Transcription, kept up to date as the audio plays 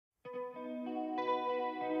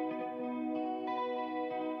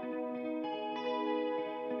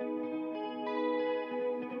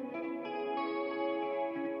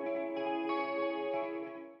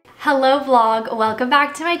Hello vlog, welcome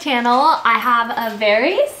back to my channel. I have a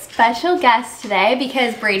very special guest today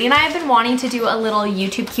because Brady and I have been wanting to do a little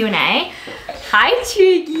YouTube Q&A. Hi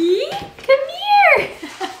Triggy, come here.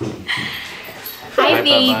 Hi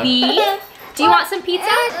baby. Do you want some pizza?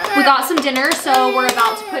 We got some dinner, so we're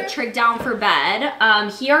about to put Trig down for bed.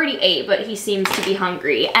 He already ate, but he seems to be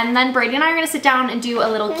hungry. And then Brady and I are gonna sit down and do a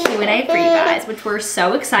little Q&A for you guys, which we're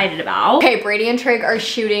so excited about. Okay, Brady and Trig are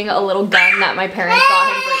shooting a little gun that my parents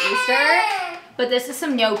got him for Easter. But this is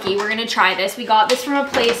some gnocchi. We're gonna try this. We got this from a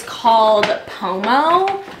place called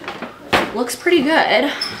Pomo. Looks pretty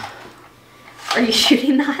good. Are you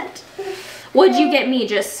shooting that? What'd you get me,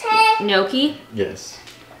 just gnocchi? Yes.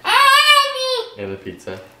 And the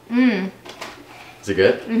pizza. Mmm. Is it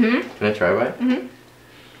good? Mm-hmm. Can I try one? Mm-hmm.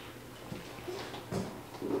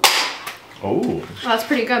 Oh. That's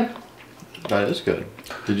pretty good. That is good.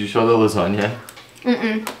 Did you show the lasagna?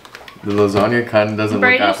 Mm-mm. The lasagna kind of doesn't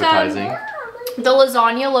Brady look appetizing. The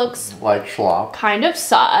lasagna looks like slop. kind of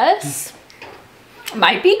sus.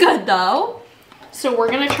 Might be good though. So we're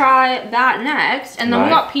gonna try that next. And then we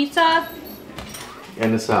got pizza.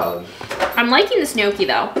 And a salad. I'm liking this gnocchi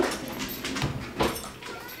though.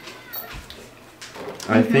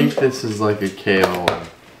 I think this is like a kale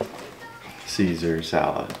Caesar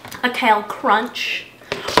salad. A kale crunch.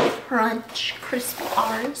 Crunch. Crispy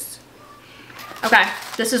R's. Okay,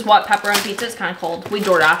 this is what pepperoni pizza is kind of cold. We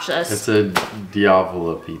DoorDash this. It's a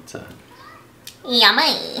Diavola pizza.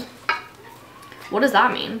 Yummy. What does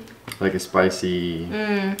that mean? Like a spicy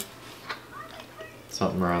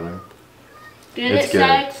something or other. Get It's it good.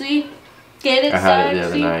 sexy. Get it I sexy. had it the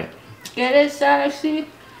other night. Get it sexy.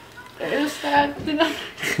 Get it sexy.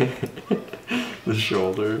 The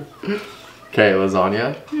shoulder. Okay,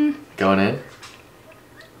 lasagna. Going in.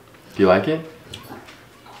 Do you like it?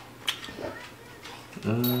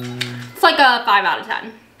 It's like a 5 out of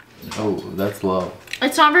 10. Oh, that's low.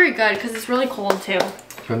 It's not very good because it's really cold too.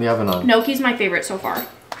 Turn the oven on. Gnocchi's my favorite so far.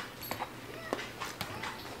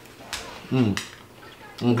 Good?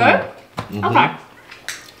 Okay.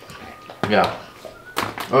 Yeah.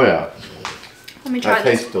 Oh yeah. Let me try That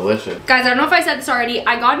this. tastes delicious. Guys, I don't know if I said this already.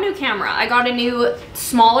 I got a new camera. I got a new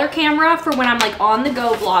smaller camera for when I'm like on the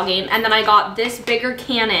go vlogging. And then I got this bigger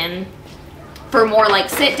Canon for more like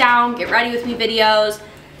sit down, get ready with me videos,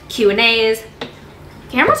 Q&As.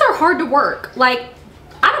 Cameras are hard to work. Like,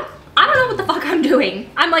 I don't know what the fuck I'm doing.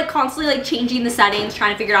 I'm like constantly like changing the settings,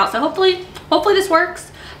 trying to figure it out. So hopefully this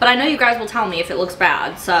works. But I know you guys will tell me if it looks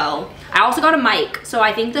bad. So I also got a mic. So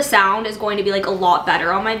I think the sound is going to be like a lot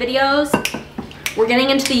better on my videos. We're getting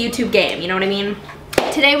into the YouTube game, you know what I mean?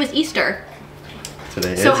 Today was Easter.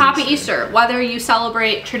 Today is so happy Easter. Whether you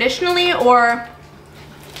celebrate traditionally or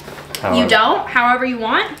you don't, however you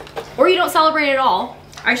want, or you don't celebrate at all.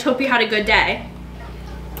 I just hope you had a good day.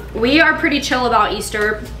 We are pretty chill about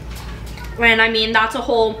Easter. And I mean, that's a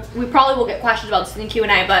whole, we probably will get questions about this in the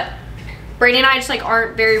Q&A, but Brady and I just like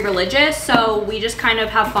aren't very religious, so we just kind of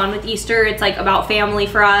have fun with Easter. It's like about family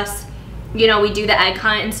for us. You know, we do the egg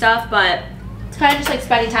hunt and stuff, but it's kind of just like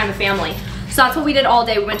spending time with family. So that's what we did all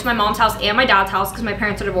day. We went to my mom's house and my dad's house because my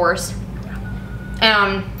parents are divorced.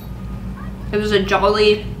 And it was a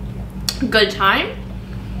jolly good time.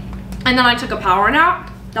 And then I took a power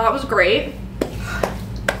nap. That was great.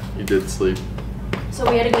 You did sleep. So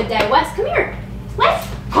we had a good day. Wes, come here. Wes,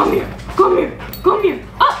 come here. Come here. Come here.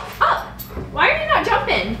 Up, up. Why are you not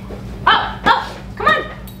jumping? Up, up. Come on.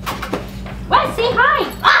 Wes, say hi.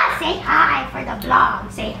 Ah, say hi for the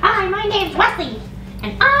vlog. Say hi, my name's Wesley.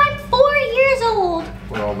 And I'm 4 years old.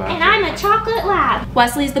 We're all And I'm a chocolate lab.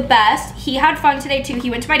 Wesley's the best. He had fun today too. He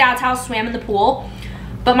went to my dad's house, swam in the pool.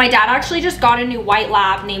 But my dad actually just got a new white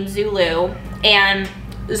lab named Zulu. And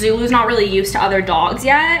Zulu's not really used to other dogs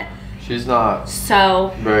yet. She's not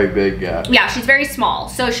so very big yet. Yeah, she's very small.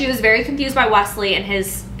 So she was very confused by Wesley and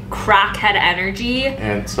his crackhead energy.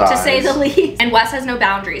 And size. To say the least. And Wes has no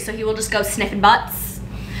boundaries. So he will just go sniffing butts,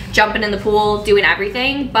 jumping in the pool, doing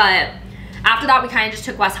everything. But after that, we kind of just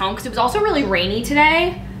took Wes home because it was also really rainy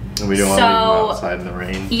today. And we don't want to leave him outside in the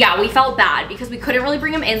rain. Yeah, we felt bad because we couldn't really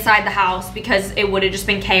bring him inside the house because it would have just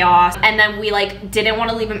been chaos. And then we like didn't want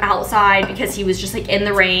to leave him outside because he was just like in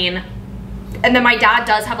the rain. And then my dad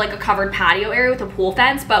does have like a covered patio area with a pool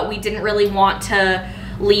fence, but we didn't really want to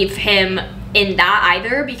leave him in that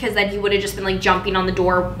either because then he would have just been like jumping on the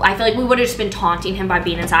door. I feel like we would have just been taunting him by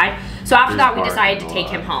being inside. So after that, we decided to take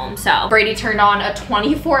him home. So Brady turned on a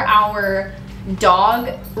 24-hour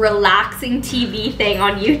dog relaxing TV thing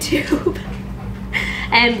on YouTube.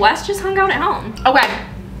 And Wes just hung out at home.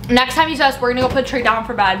 Okay, next time you see us, we're gonna go put Trig down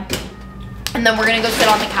for bed. And then we're gonna go sit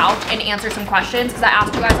on the couch and answer some questions because I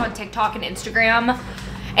asked you guys on TikTok and Instagram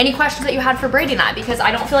any questions that you had for Brady and I, because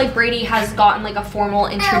I don't feel like Brady has gotten like a formal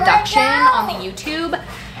introduction on the YouTube,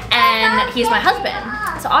 and he's my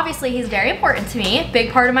husband. So obviously he's very important to me,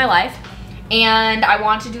 big part of my life. And I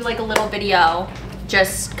want to do like a little video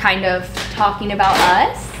just kind of talking about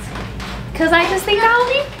us, because I just think that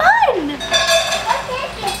would be fun.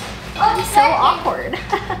 So awkward.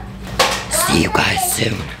 See you guys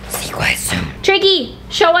soon. See you guys soon. Triggy,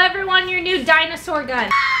 show everyone your new dinosaur gun.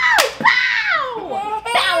 Bow!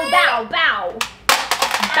 Bow, bow, bow.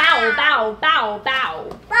 Bow, bow, bow,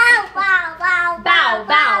 bow. Bow, bow, bow, Bow,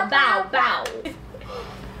 bow, bow, bow.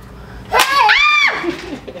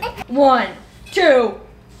 1, 2,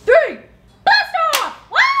 3. Blast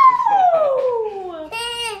off! Woo!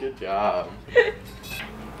 Good job.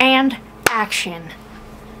 And action.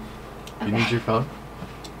 You need your phone?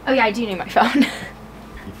 Oh yeah, I do need my phone.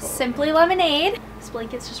 Simply Lemonade. This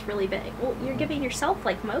blanket's just really big. Well, you're giving yourself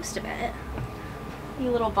like most of it. You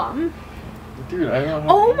little bum. Dude, I don't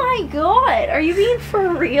know. Oh my god, are you being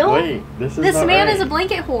for real? Wait, this is This not man right. is a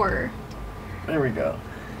blanket whore. There we go.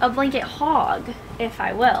 A blanket hog, if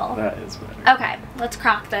I will. That is better. Okay, let's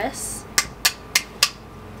crack this.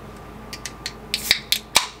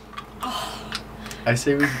 I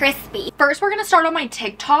say we. Crispy. First, we're gonna start on my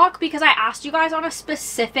TikTok because I asked you guys on a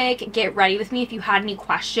specific get ready with me if you had any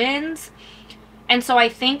questions. And so I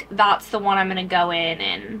think that's the one I'm gonna go in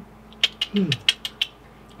and I'm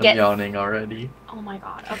yawning already. Oh my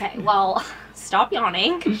god. Okay, well, stop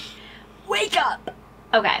yawning. Wake up.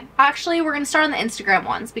 Okay, actually, we're gonna start on the Instagram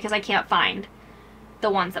ones because I can't find the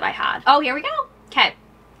ones that I had. Oh, here we go. Okay.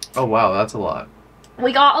 Oh wow, that's a lot.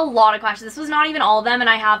 We got a lot of questions. This was not even all of them, and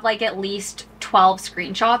I have like at least 12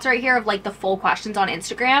 screenshots right here of like the full questions on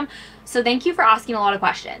Instagram. So thank you for asking a lot of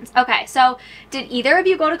questions. Okay, so did either of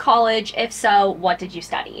you go to college? If so, what did you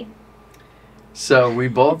study? So we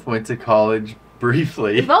both went to college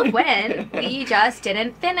briefly. We both went. We just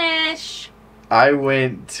didn't finish. I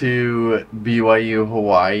went to BYU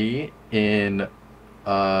Hawaii in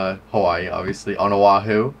Hawaii, obviously, on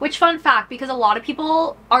Oahu. Which, fun fact, because a lot of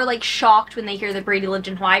people are like shocked when they hear that Brady lived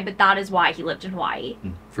in Hawaii, but that is why he lived in Hawaii.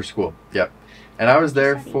 For school, yep. And I was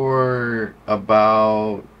there for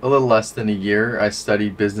about a little less than a year. I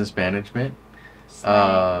studied business management.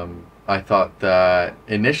 I thought that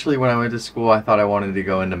initially when I went to school, I thought I wanted to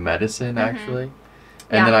go into medicine, actually.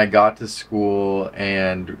 And then I got to school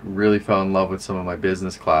and really fell in love with some of my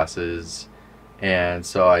business classes. And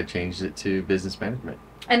so I changed it to business management.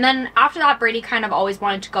 And then after that, Brady kind of always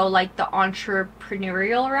wanted to go like the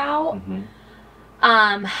entrepreneurial route.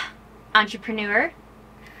 Entrepreneur,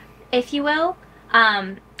 if you will.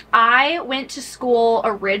 I went to school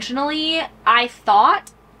originally, I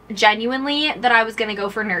thought genuinely that I was going to go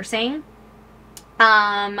for nursing.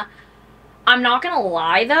 I'm not going to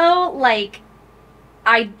lie though, like,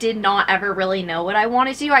 I did not ever really know what I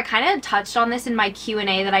wanted to do. I kind of touched on this in my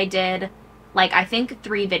Q&A that I did, like, I think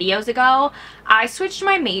 3 videos ago. I switched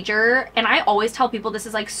my major, and I always tell people this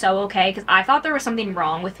is, like, so okay, because I thought there was something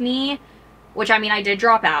wrong with me, which, I mean, I did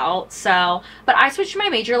drop out, so, but I switched my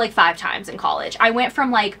major, like, 5 times in college. I went from,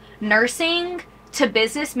 like, nursing to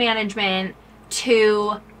business management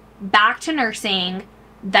to back to nursing,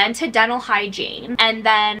 then to dental hygiene, and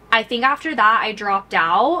then I think after that I dropped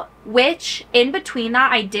out, which in between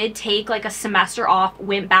that I did take like a semester off,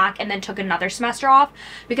 went back, and then took another semester off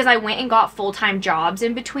because I went and got full-time jobs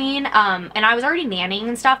in between, and I was already nannying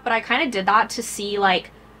and stuff, but I kind of did that to see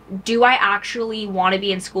like, do I actually want to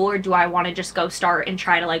be in school, or do I want to just go start and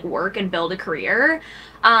try to like work and build a career?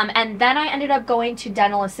 And then I ended up going to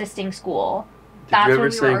dental assisting school. Did you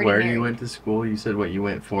ever say where you went to school? You said what you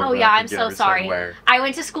went for. Oh yeah, I'm so sorry. I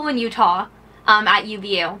went to school in Utah, at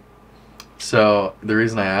UVU. So the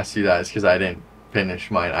reason I asked you that is because I didn't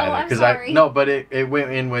finish mine either. I'm sorry. No, but it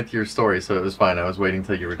went in with your story, so it was fine. I was waiting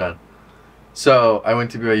till you were done. So I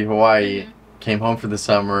went to BYU Hawaii, came home for the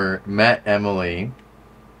summer, met Emily,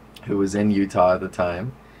 who was in Utah at the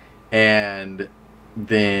time, and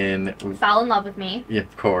then fell in love with me. Yeah,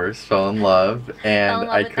 of course, fell in love, and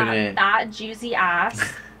I couldn't. That juicy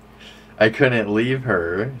ass. I couldn't leave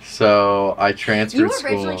her, so I transferred. You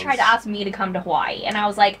originally tried to ask me to come to Hawaii, and I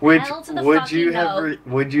was like, would you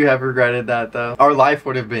have regretted that though? Our life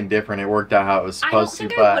would have been different. It worked out how it was supposed to.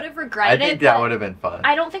 I would have regretted it. I think that would have been fun.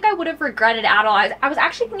 I don't think I would have regretted it at all. I was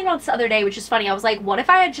actually thinking about this the other day, which is funny. I was like, what if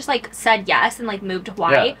I had just like said yes and like moved to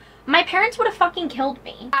Hawaii? Yeah. My parents would have fucking killed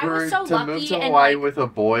me. I was so to lucky move to and Hawaii like, with a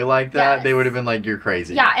boy like that, Yes. they would have been like, you're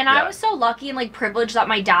crazy. yeah, and I was so lucky and like privileged that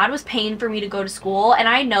my dad was paying for me to go to school, and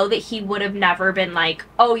I know that he would have never been like,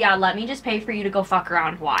 oh yeah, let me just pay for you to go fuck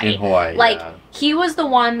around Hawaii. In Hawaii, Like, yeah. he was the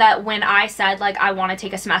one that when I said like I want to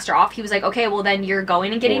take a semester off, he was like, okay, well then you're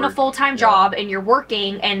going and getting a Work. full-time job and you're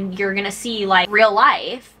working and you're gonna see like real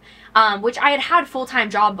life. Which I had full-time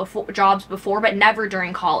jobs before, but never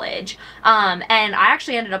during college. And I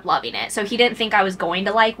actually ended up loving it. So he didn't think I was going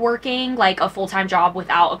to like working like a full-time job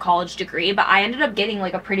without a college degree, but I ended up getting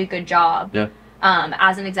like a pretty good job. Yeah.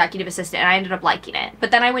 As an executive assistant, and I ended up liking it. But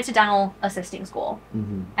then I went to dental assisting school,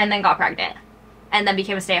 and then got pregnant, and then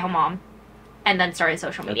became a stay-at-home mom, and then started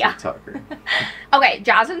social media. TikToker. Okay,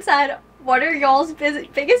 Jasmine said, what are y'all's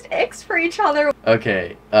biggest icks for each other?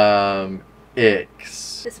 Okay,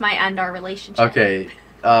 icks. This might end our relationship. Okay,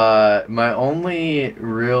 my only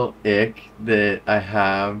real ick that I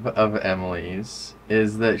have of Emily's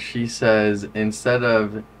is that she says, instead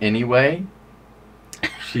of anyway,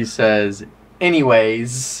 she says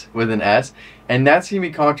anyways with an S. And that's going to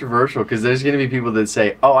be controversial because there's going to be people that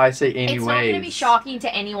say, oh, I say anyways. It's not going to be shocking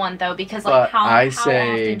to anyone, though, because, But like, how I often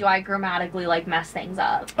say- do I grammatically, like, mess things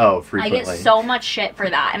up? Oh, frequently. I get so much shit for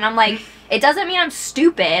that. And I'm like, it doesn't mean I'm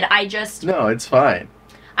stupid. I just, No, it's fine.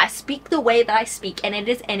 I speak the way that I speak, and it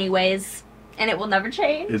is anyways, and it will never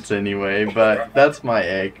change. It's anyway, but that's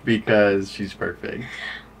my ick because she's perfect.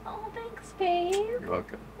 Oh, thanks, babe. You're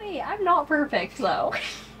welcome. Wait, I'm not perfect, though.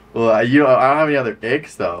 Well, I don't have any other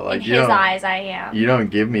icks though. Like In you his don't, eyes, I am. you don't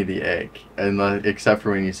give me the ick, except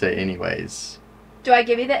for when you say anyways. Do I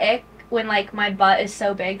give you the ick when, like, my butt is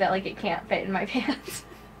so big that, like, it can't fit in my pants?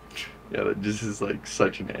 Yeah, that just is like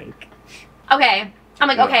such an ick. Okay. I'm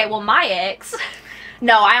like, Yeah. okay, well, my icks.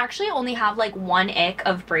 No, I actually only have, like, one ick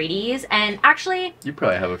of Brady's, and actually, You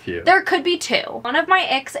probably have a few. there could be two. One of my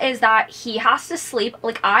icks is that he has to sleep.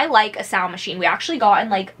 Like, I like a sound machine. We actually got in,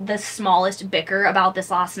 like, the smallest bicker about this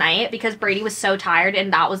last night because Brady was so tired,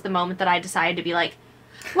 and that was the moment that I decided to be like,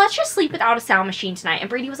 let's just sleep without a sound machine tonight. And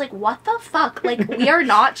Brady was like, what the fuck? Like, we are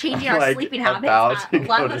not changing our Like, sleeping about habits to at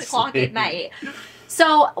go 11 to o'clock at sleep. night.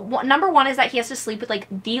 So, number one is that he has to sleep with, like,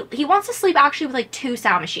 he wants to sleep actually with, like, 2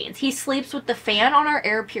 sound machines. He sleeps with the fan on our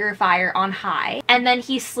air purifier on high, and then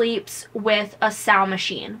he sleeps with a sound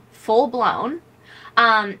machine, full blown.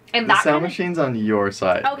 And The that sound kinda, machine's on your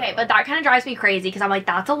side. okay, but that kind of drives me crazy because I'm like,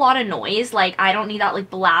 that's a lot of noise. Like, I don't need that, like,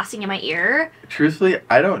 blasting in my ear. Truthfully,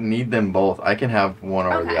 I don't need them both. I can have one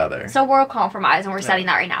or Okay, the other. so we're a compromise, and we're Yeah. setting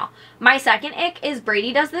that right now. My second ick is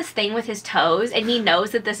Brady does this thing with his toes, and he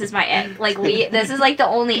knows that this is my ick. Like, this is, like, the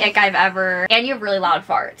only ick I've ever... And you have really loud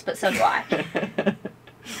farts, but so do I.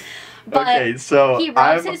 But okay, so he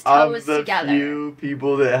rubs I'm his toes of the together. few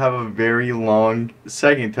people that have a very long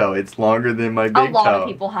second toe. It's longer than my big A lot toe. of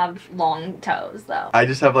people have long toes, though. I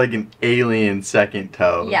just have like an alien second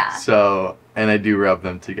toe. Yeah. So, and I do rub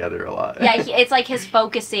them together a lot. Yeah, it's like his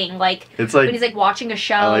focusing, like, It's when like, he's, like, watching a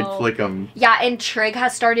show. I like flick them. Yeah, and Trig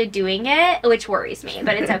has started doing it, which worries me,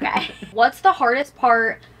 but it's okay. What's the hardest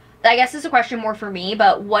part? I guess it's a question more for me,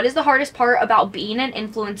 but what is the hardest part about being an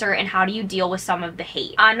influencer, and how do you deal with some of the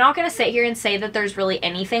hate? I'm not going to sit here and say that there's really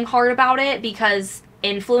anything hard about it, because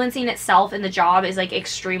influencing itself in the job is like an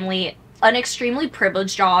extremely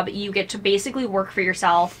privileged job. You get to basically work for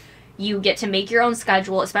yourself. You get to make your own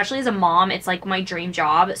schedule, especially as a mom. It's like my dream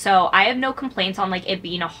job. So I have no complaints on like it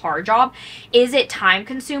being a hard job. Is it time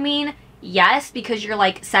consuming? Yes, because you're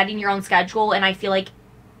like setting your own schedule, and I feel like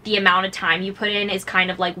the amount of time you put in is kind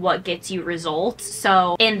of like what gets you results.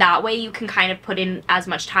 So in that way, you can kind of put in as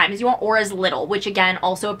much time as you want, or as little, which again,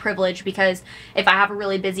 also a privilege, because if I have a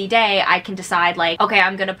really busy day, I can decide like, okay,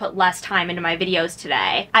 I'm gonna put less time into my videos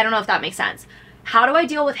today. I don't know if that makes sense. How do I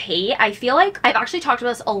deal with hate? I feel like I've actually talked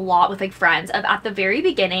about this a lot with like friends. Of at the very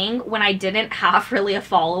beginning, when I didn't have really a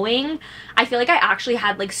following, I feel like I actually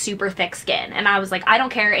had like super thick skin, and I was like, I don't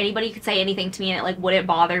care, anybody could say anything to me and it like wouldn't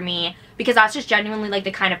bother me, because that's just genuinely like the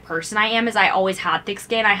kind of person I am. Is I always had thick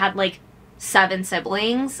skin. I had like 7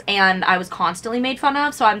 siblings, and I was constantly made fun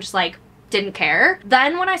of, so I'm just like, didn't care.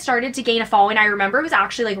 Then when I started to gain a following, I remember it was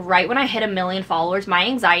actually like right when I hit 1 million followers, my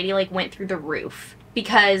anxiety like went through the roof,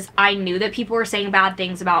 because I knew that people were saying bad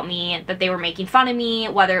things about me, that they were making fun of me,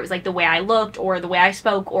 whether it was like the way I looked or the way I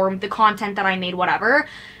spoke or the content that I made, whatever.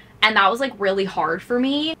 And that was like really hard for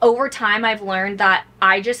me. Over time, I've learned that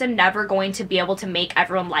I just am never going to be able to make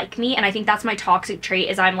everyone like me. And I think that's my toxic trait,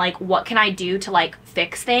 is I'm like, what can I do to like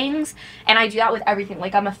fix things? And I do that with everything.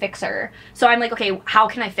 Like, I'm a fixer. So I'm like, okay, how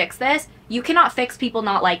can I fix this? You cannot fix people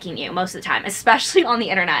not liking you most of the time, especially on the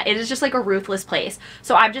internet. It is just like a ruthless place.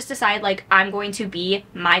 So I've just decided like, I'm going to be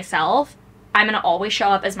myself, I'm gonna always show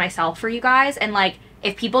up as myself for you guys, and like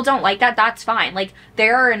if people don't like that, that's fine. Like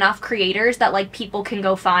there are enough creators that like people can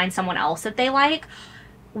go find someone else that they like.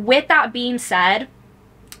 With that being said,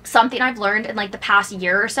 something I've learned in like the past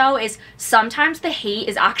year or so is sometimes the hate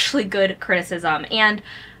is actually good criticism. And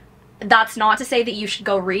that's not to say that you should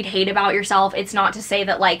go read hate about yourself. It's not to say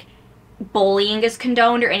that like bullying is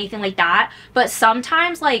condoned or anything like that. But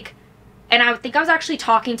sometimes like, and I think I was actually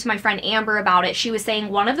talking to my friend Amber about it. She was saying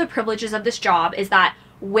one of the privileges of this job is that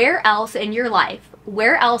where else in your life,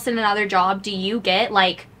 where else in another job do you get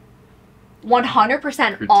like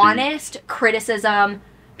 100% honest criticism?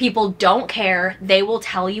 People don't care. They will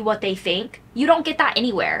tell you what they think. You don't get that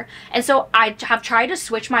anywhere. And so I have tried to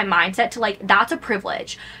switch my mindset to like, that's a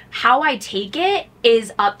privilege. How I take it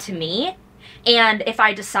is up to me. And if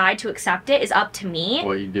I decide to accept it is up to me.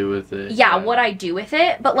 What you do with it. Yeah, what I do with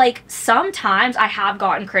it. But like sometimes I have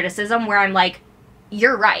gotten criticism where I'm like,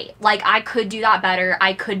 you're right. Like I could do that better.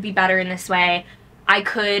 I could be better in this way. I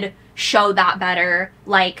could show that better.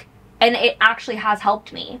 Like, and it actually has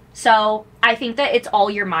helped me. So I think that it's all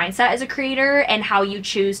your mindset as a creator and how you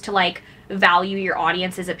choose to like value your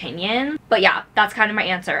audience's opinion. But yeah, that's kind of my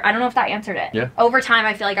answer. I don't know if that answered it. Yeah. Over time,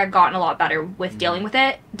 I feel like I've gotten a lot better with dealing with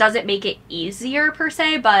it. Doesn't make it easier per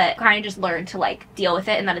se, but kind of just learned to like deal with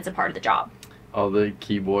it and that it's a part of the job. All the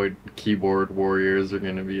keyboard warriors are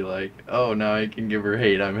gonna be like, oh, now I can give her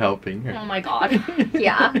hate. I'm helping her. Oh my god.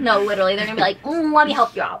 Yeah. No, literally, they're gonna be like, let me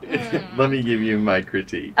help you out. Let me give you my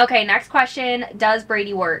critique. Okay, next question. Does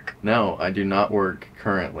Brady work? No, I do not work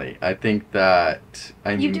currently. I think that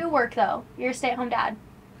You do work though. You're a stay-at-home dad.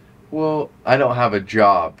 Well, I don't have a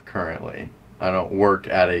job currently. I don't work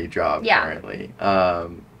at a job currently.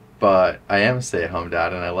 But I am a stay-at-home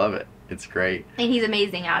dad and I love it. It's great. And he's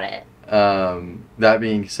amazing at it. That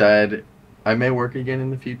being said, I may work again in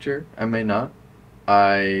the future. I may not.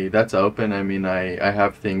 That's open. I mean, I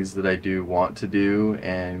have things that I do want to do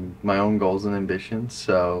and my own goals and ambitions.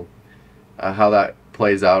 So how that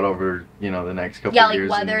plays out over, you know, the next couple of years.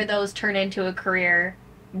 Yeah, like whether those turn into a career,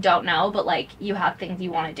 don't know, but like you have things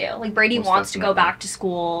you want to do. Like Brady wants to go back to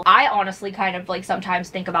school. I honestly kind of like sometimes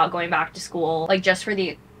think about going back to school, like just for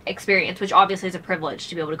the experience, which obviously is a privilege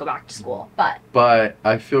to be able to go back to school, but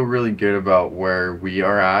I feel really good about where we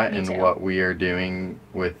are at and too. what we are doing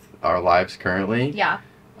with our lives currently. Yeah.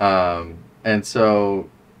 And so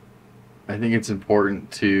I think it's important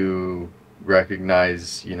to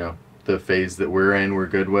recognize, you know, the phase that we're in, we're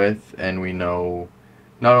good with, and we know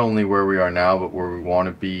not only where we are now, but where we want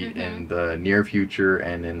to be in the near future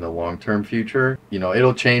and in the long-term future. You know,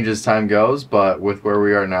 it'll change as time goes, but with where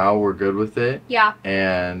we are now, we're good with it. Yeah.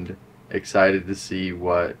 And excited to see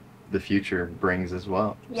what the future brings as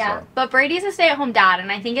well. Yeah, so. But Brady's a stay-at-home dad, and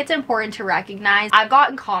I think it's important to recognize. I've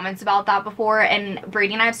gotten comments about that before, and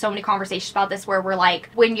Brady and I have so many conversations about this where we're like,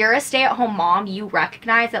 when you're a stay-at-home mom, you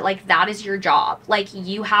recognize that like that is your job. Like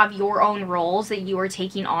you have your own roles that you are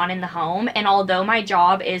taking on in the home, and although my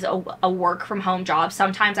job is a work-from-home job,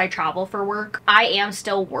 sometimes I travel for work, I am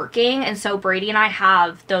still working, and so Brady and I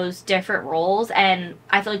have those different roles, and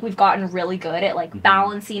I feel like we've gotten really good at like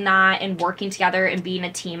balancing that and working together and being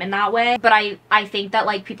a team in that way. But I think that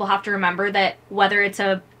like people have to remember that whether it's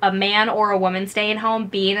a man or a woman staying home,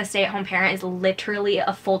 being a stay-at-home parent is literally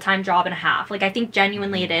a full-time job and a half. Like I think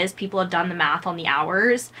genuinely it is. People have done the math on the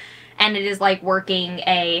hours, and it is like working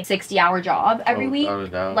a 60-hour job every week. Without a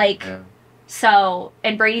doubt. Like yeah. So,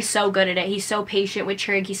 and Brady's so good at it. He's so patient with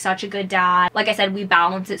Trig. He's such a good dad. Like I said, we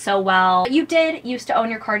balance it so well. You did used to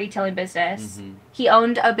own your car detailing business. He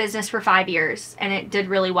owned a business for 5 years and it did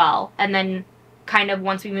really well. And then kind of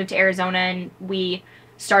once we moved to Arizona and we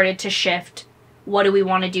started to shift, what do we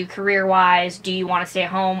want to do career-wise? Do you want to stay at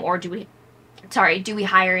home, or do we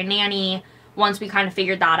hire a nanny? Once we kind of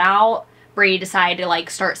figured that out, Brady decided to like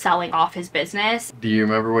start selling off his business. Do you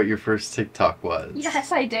remember what your first TikTok was? Yes,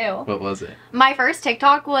 I do. What was it? My first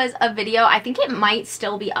TikTok was a video, I think it might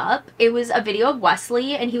still be up. It was a video of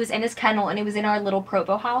Wesley, and he was in his kennel, and it was in our little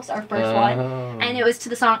Provo house, our first one. And it was to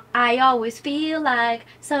the song, I always feel like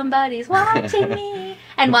somebody's watching me.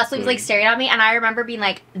 And Wesley was like staring at me, and I remember being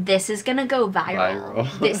like, this is gonna go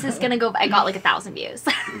viral. This is gonna go, I got like 1,000 views.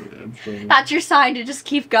 That's your sign to just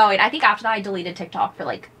keep going. I think after that I deleted TikTok for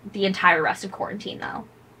like the entire rest of quarantine though.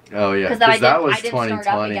 Oh yeah, because that was I didn't 2020.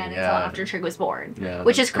 start up again until after Trig was born,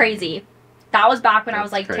 which is crazy. That was back when I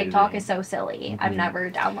was like, crazy. TikTok is so silly. I'm never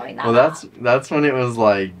downloading that. Well, that's when it was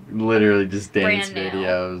like literally just dance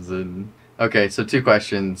videos and. Okay, so 2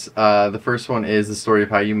 questions. The first one is the story of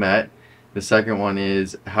how you met. The second one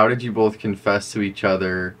is, how did you both confess to each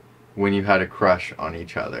other when you had a crush on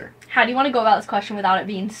each other? How do you want to go about this question without it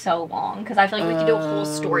being so long? Because I feel like we could do a whole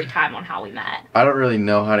story time on how we met. I don't really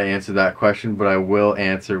know how to answer that question, but I will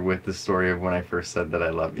answer with the story of when I first said that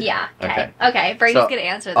I love you. Yeah, okay. Brady's So, going to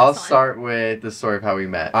answer this I'll one. start with the story of how we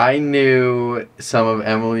met. I knew some of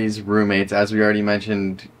Emily's roommates, as we already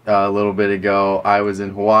mentioned a little bit ago. I was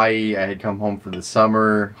in Hawaii. I had come home for the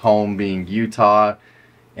summer, home being Utah.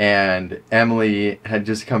 And Emily had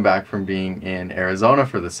just come back from being in Arizona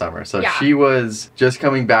for the summer. So she was just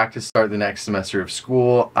coming back to start the next semester of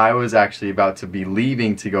school. I was actually about to be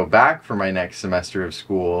leaving to go back for my next semester of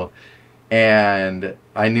school. And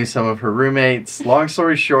I knew some of her roommates. Long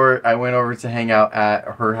story short, I went over to hang out at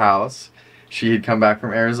her house. She had come back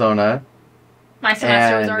from Arizona. My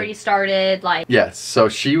semester was already started, like... Yes, so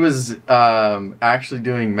she was actually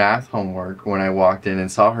doing math homework when I walked in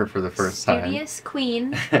and saw her for the first time. Studious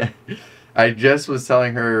queen. I just was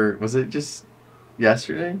telling her, was it just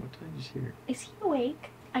yesterday? What time did you hear? Is he awake?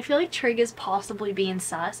 I feel like Trig is possibly being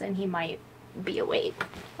sus and he might be awake.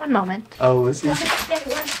 One moment. Oh, was he? Wes,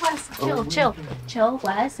 chill.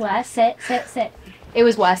 Wes, sit. It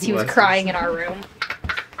was Wes. He was crying in our room.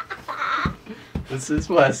 This is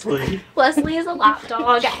Wesley. Wesley is a lap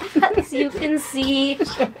dog, as you can see.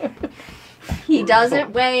 He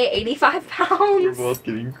doesn't weigh 85 pounds. We're both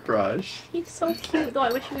getting crushed. He's so cute, though.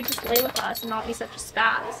 I wish he would just lay with us and not be such a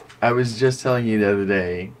spaz. I was just telling you the other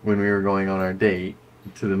day when we were going on our date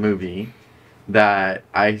to the movie that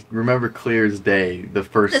I remember clear as day the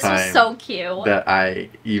first time this was so cute that I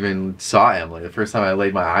even saw Emily. The first time I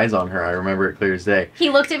laid my eyes on her, I remember it clear as day. He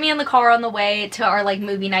looked at me in the car on the way to our like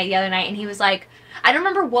movie night the other night and he was like, I don't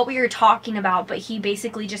remember what we were talking about, but he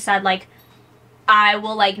basically just said like, I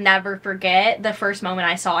will like never forget the first moment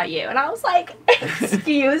I saw you. And I was like,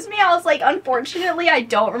 excuse me? I was like, unfortunately, I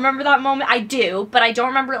don't remember that moment. I do, but I don't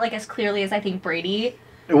remember it like as clearly as I think Brady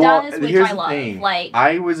does, which here's I love. The thing. Like,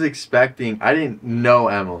 I was expecting, I didn't know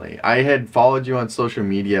Emily. I had followed you on social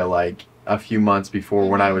media like a few months before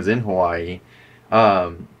when I was in Hawaii.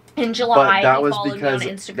 In July, but that he was followed because me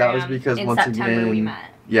on Instagram. that was because in once September again we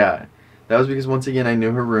met. Yeah. That was because once again I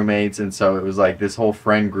knew her roommates, and so it was like this whole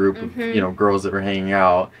friend group of girls that were hanging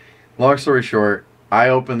out. Long story short, I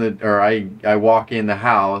walk in the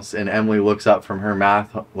house and Emily looks up from her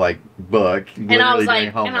math book, and I was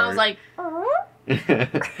like,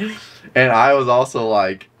 and I was also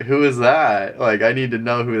like, who is that? Like, I need to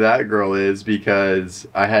know who that girl is because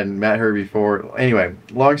I hadn't met her before. Anyway,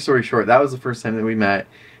 long story short, that was the first time that we met,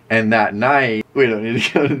 and that night we don't need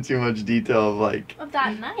to go into too much detail of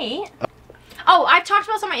that night. Oh, I've talked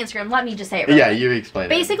about this on my Instagram. Let me just say it really quick. You explain it.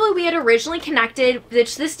 Basically, we had originally connected,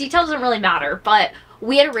 which this detail doesn't really matter, but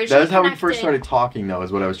we had originally That is how we first started talking, though,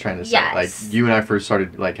 is what I was trying to say. Yes. Like, you and I first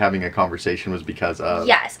started, like, having a conversation was because of...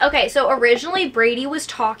 Yes. Okay, so originally Brady was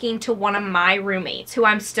talking to one of my roommates, who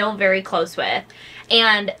I'm still very close with,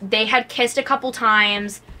 and they had kissed a couple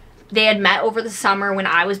times. They had met over the summer when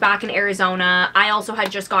I was back in Arizona. I also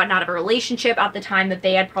had just gotten out of a relationship at the time that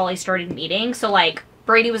they had probably started meeting, so, like,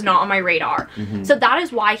 Brady was not on my radar. So that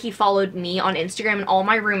is why he followed me on Instagram and all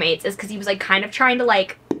my roommates, is because he was like kind of trying to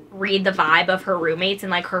like read the vibe of her roommates and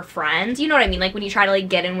like her friends. You know what I mean? Like when you try to like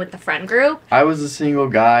get in with the friend group. I was a single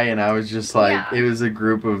guy and I was just like, it was a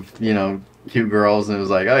group of, cute girls, and it was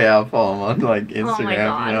like, oh yeah, I'll follow them on like Instagram,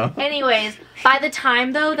 oh my God. Anyways, by the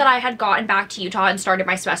time though that I had gotten back to Utah and started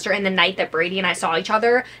my semester, and the night that Brady and I saw each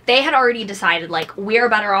other, they had already decided like we're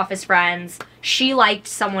better off as friends. She liked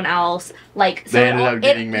someone else. Like so they ended up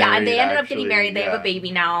getting married. Yeah, they ended up getting married. They have a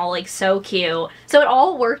baby now. Like so cute. So it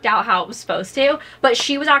all worked out how it was supposed to. But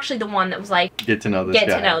she was actually the one that was like, get to know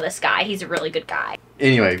this guy. He's a really good guy.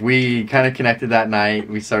 Anyway, we kind of connected that night.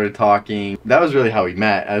 We started talking. That was really how we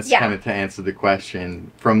met. That's kind of to answer the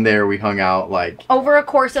question. From there, we hung out like over a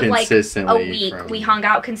course of like a week. We hung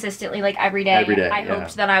out consistently like every day. I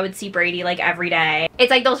hoped that I would see Brady like every day.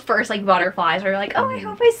 It's like those first like butterflies where you're like, oh, I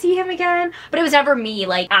hope I see him again. But it was never me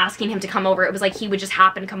like asking him to come over. It was like he would just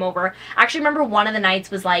happen to come over. I actually remember one of the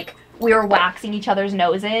nights was like we were waxing each other's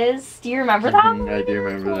noses. Do you remember that? I do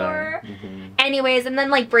remember that. Anyways, and then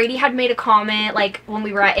like Brady had made a comment like when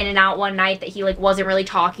we were at In-N-Out one night that he like wasn't really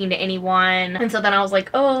talking to anyone. And so then I was like,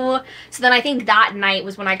 oh. So then I think that night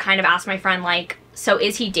was when I kind of asked my friend like, so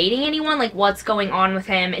is he dating anyone? Like what's going on with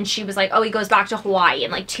him? And she was like, oh, he goes back to Hawaii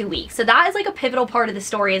in like 2 weeks. So that is like a pivotal part of the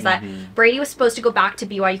story is that Brady was supposed to go back to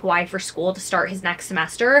BYU Hawaii for school to start his next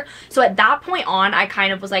semester. So at that point on, I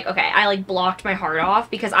kind of was like, okay, I like blocked my heart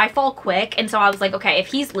off because I fall quick. And so I was like, okay, if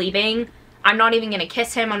he's leaving, I'm not even going to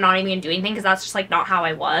kiss him. I'm not even going to do anything because that's just like not how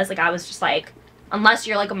I was. Like I was just like, unless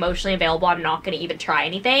you're like emotionally available, I'm not gonna even try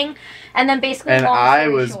anything. And then basically, And long I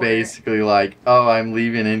story was short, basically like, oh, I'm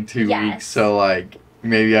leaving in 2 Yes. weeks, so like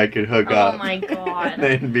maybe I could hook up. Oh my god. And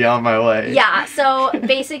then be on my way. Yeah, so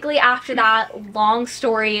basically after that, long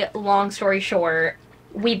story short,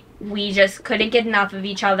 we just couldn't get enough of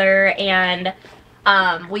each other, and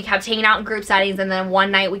we kept hanging out in group settings, and then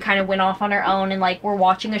one night we kind of went off on our own, and like we're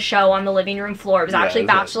watching a show on the living room floor. It was actually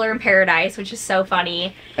Bachelor in Paradise, which is so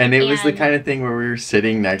funny. And it was the kind of thing where we were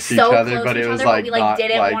sitting next to each So other, close but to it each was other, like but we like not,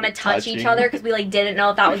 didn't like, want to touch each touching. other because we like didn't know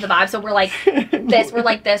if that was the vibe. So we're like this, we're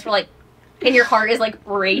like this, we're like, and your heart is like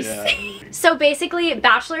racing. Yeah. So basically,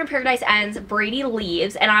 Bachelor in Paradise ends, Brady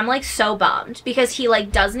leaves, and I'm like so bummed because he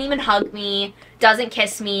like doesn't even hug me, doesn't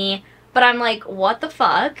kiss me, but I'm like, what the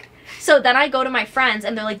fuck? So then I go to my friends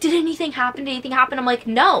and they're like, did anything happen? Did anything happen? I'm like,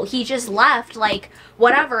 no, he just left, like,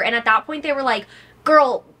 whatever. And at that point they were like,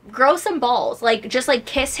 girl, grow some balls. Like, just like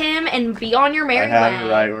kiss him and be on your merry way. I had her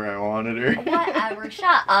right where I wanted her. Whatever,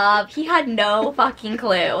 shut up. He had no fucking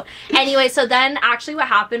clue. Anyway, so then actually what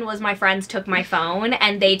happened was my friends took my phone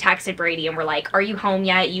and they texted Brady and were like, are you home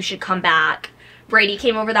yet? You should come back. Brady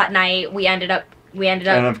came over that night. We ended up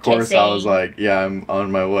and of course kissing. I was like, yeah, I'm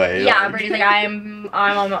on my way. Yeah, like, Brady's like, I'm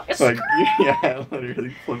on my like, yeah,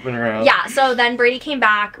 literally flipping around. Yeah, so then Brady came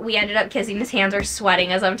back. We ended up kissing. His hands are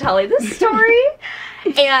sweating as I'm telling this story.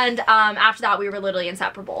 And after that, we were literally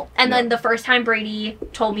inseparable. And then the first time Brady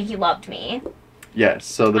told me he loved me, Yes,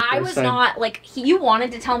 so the first I was time, not, like, you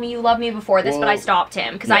wanted to tell me you loved me before this, but I Well, stopped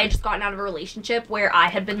him. Because I had just gotten out of a relationship where I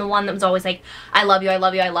had been the one that was always like, I love you, I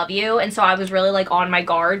love you, I love you. And so I was really, like, on my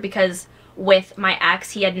guard because with my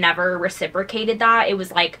ex, he had never reciprocated that. It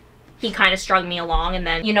was like, he kind of strung me along and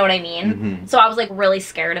then, you know what I mean? Mhm. So I was, like, really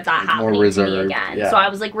scared of that happening to me reserved, again. yeah. So I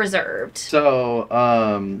was, like, reserved. So,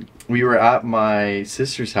 we were at my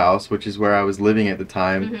sister's house, which is where I was living at the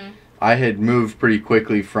time. Mm-hmm. I had moved pretty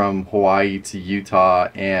quickly from Hawaii to Utah,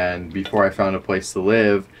 and before I found a place to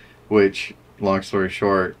live, which, long story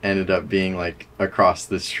short, ended up being like across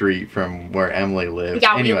the street from where Emily lived.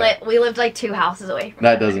 Yeah, anyway, we lived, like, 2 houses away from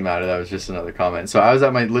that each other. doesn't matter. That was just another comment. So I was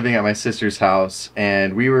living at my sister's house,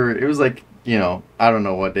 and it was like, you know, I don't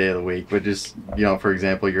know what day of the week, but just, you know, for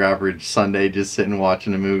example, your average Sunday, just sitting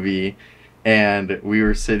watching a movie. And we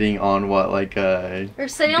were sitting on what, like a We're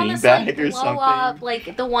sitting on this beanbag like or blow up, something?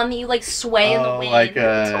 like the one that you like sway in the wind like to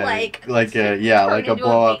a turn a into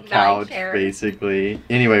blow up beanbag couch chair. basically.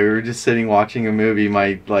 Anyway, we were just sitting watching a movie.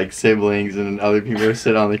 My like siblings and other people were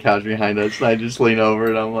sitting on the couch behind us, and I just lean over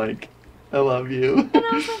and I'm like, I love you. And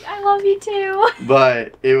I was like, I love you too.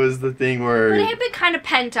 But it was the thing where But it had been kind of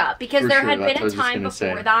pent up because For there sure, had that's been what I a was just time gonna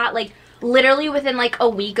before say. that, like literally within like a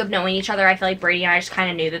week of knowing each other, I feel like Brady and I just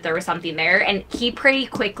kind of knew that there was something there, and he pretty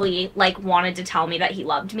quickly like wanted to tell me that he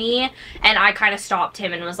loved me, and I kind of stopped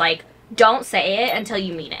him and was like, don't say it until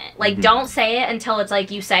you mean it. Like, don't say it until it's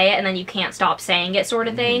like you say it and then you can't stop saying it sort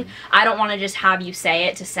of thing. I don't want to just have you say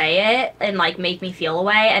it to say it and like make me feel a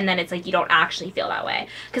way, and then it's like you don't actually feel that way.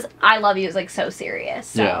 Because I love you is like so serious.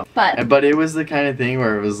 So. Yeah. But it was the kind of thing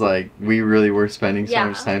where it was like we really were spending so Yeah.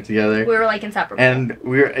 much time together. we were like inseparable. And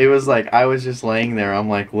it was like, I was just laying there, I'm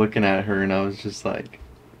like looking at her, and I was just like,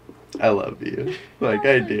 I love you. Like,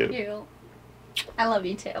 I do. You. I love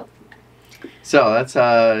you too. So, that's,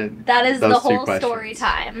 That is the Those two whole story questions.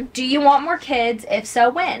 time. Do you want more kids? If so,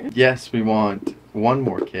 when? yes, we want one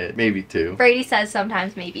more kid, maybe 2. Brady says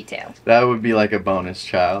sometimes maybe 2. That would be like a bonus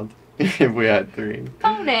child if we had 3.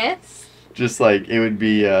 Bonus. Just like, it would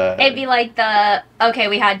be, It'd be like okay,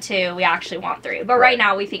 we had 2, we actually want 3. But right Right.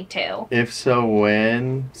 now we think 2. if so,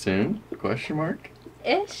 when? Soon? Question mark?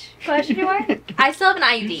 Ish? Question mark? I still have an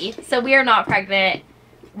IUD, so we are not pregnant.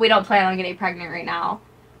 We don't plan on getting pregnant right now.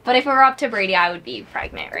 But if it were up to Brady, I would be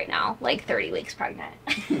pregnant right now. Like 30 weeks pregnant.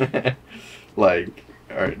 like,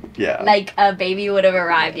 or, yeah. Like a baby would have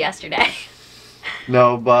arrived yesterday.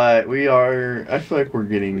 No, but we are, I feel like we're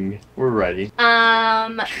ready.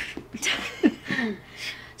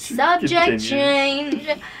 Subject Continue. change.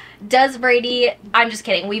 Does Brady, I'm just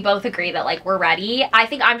kidding, we both agree that like we're ready. I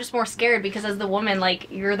think I'm just more scared because as the woman, like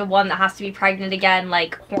you're the one that has to be pregnant again,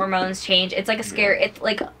 like hormones change. It's like it's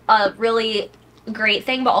like a really great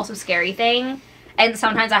thing but also scary thing. And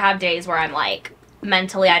sometimes I have days where I'm like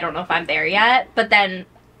mentally I don't know if I'm there yet, but then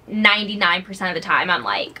 99% of the time I'm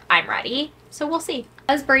like I'm ready. So we'll see.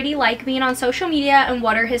 Does Brady like being on social media, and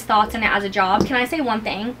what are his thoughts on it as a job? Can I say one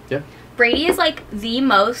thing? Yeah. Brady is like the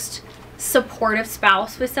most supportive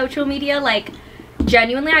spouse with social media. Like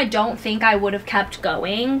genuinely, I don't think I would have kept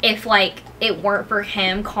going if like it weren't for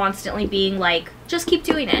him constantly being like, just keep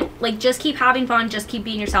doing it, like just keep having fun, just keep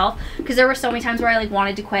being yourself. Because there were so many times where I like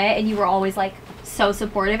wanted to quit and you were always like so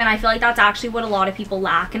supportive, and I feel like that's actually what a lot of people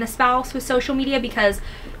lack in a spouse with social media, because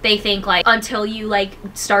they think like until you like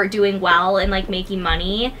start doing well and like making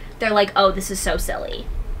money, they're like, oh, this is so silly.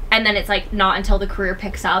 And then it's like not until the career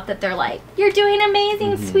picks up that they're like, you're doing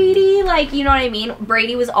amazing, sweetie. Like, you know what I mean?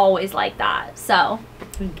 Brady was always like that. So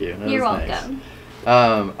thank you. You're welcome.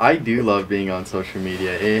 Nice. I do love being on social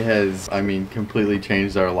media. It has, I mean, completely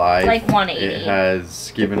changed our life. Like 180. It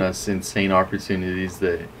has given us insane opportunities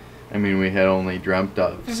that, I mean, we had only dreamt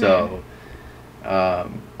of. So,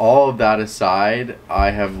 all of that aside,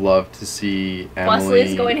 I have loved to see Emily.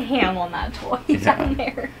 Wesley's going ham on that toy down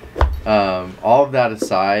there. All of that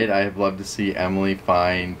aside, I have loved to see Emily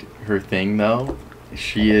find her thing, though.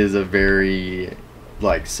 She is a very,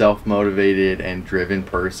 like, self-motivated and driven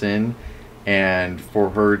person. And for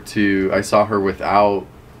her to, I saw her without,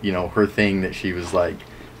 you know, her thing that she was, like,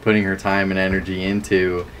 putting her time and energy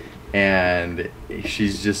into. And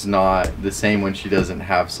she's just not the same when she doesn't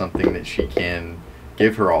have something that she can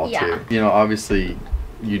give her all to. You know, obviously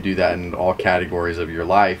you do that in all categories of your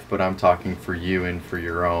life, but I'm talking for you and for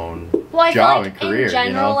your own job and career, in general,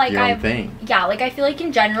 you know, like your own thing. Yeah, like I feel like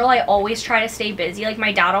in general I always try to stay busy. Like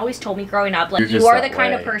my dad always told me growing up, like you are the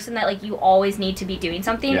kind of person that like you always need to be doing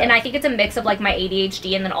something. And I think it's a mix of like my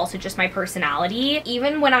ADHD and then also just my personality.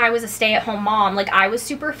 Even when I was a stay-at-home mom, like I was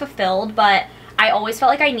super fulfilled, but I always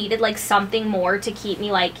felt like I needed like something more to keep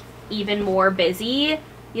me like even more busy.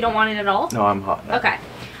 You don't want it at all? No, I'm hot now. Okay.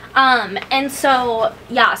 And so,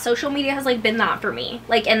 yeah, social media has, like, been that for me.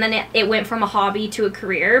 Like, and then it went from a hobby to a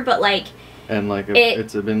career, but, like... And, like,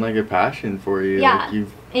 it's been, like, a passion for you. Yeah. Like,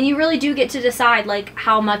 and you really do get to decide, like,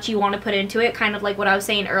 how much you want to put into it, kind of like what I was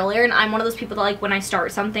saying earlier. And I'm one of those people that, like, when I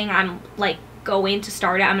start something, I'm, like, going to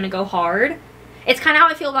start it, I'm going to go hard. It's kind of how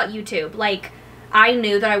I feel about YouTube. Like, I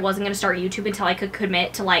knew that I wasn't going to start YouTube until I could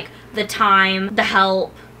commit to, like, the time, the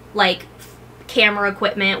help, like, camera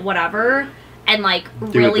equipment, whatever. And, like,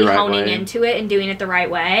 really honing into it and doing it the right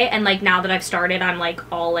way. And, like, now that I've started, I'm, like,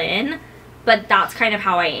 all in. But that's kind of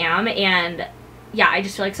how I am. And, yeah, I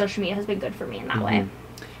just feel like social media has been good for me in that way.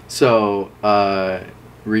 So,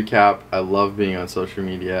 recap, I love being on social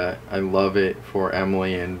media. I love it for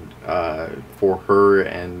Emily and for her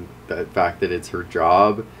and the fact that it's her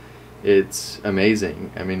job. It's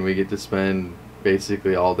amazing. I mean, we get to spend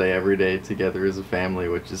basically all day, every day together as a family,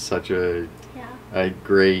 which is such a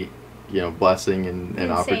great... you know, blessing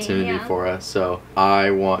and opportunity for us. So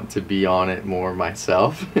I want to be on it more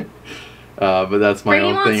myself. But that's my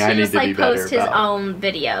own thing. I need to be better about. Brady wants to just, like, post his own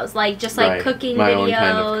videos. Like, just, like, cooking videos. My own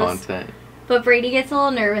kind of content. But Brady gets a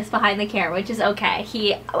little nervous behind the camera, which is okay.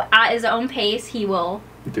 He, at his own pace, he will...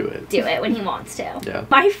 do it when he wants to. Yeah.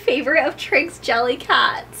 My favorite of Trig's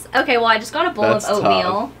Jellycats. Okay, well, I just got a bowl of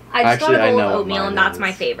oatmeal. I just got a bowl of oatmeal, and that's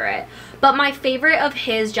my favorite. But my favorite of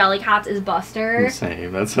his Jellycats is Buster.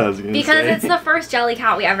 Same, that's what I was going to say. Because it's the first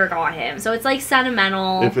Jellycat we ever got him. So it's, like,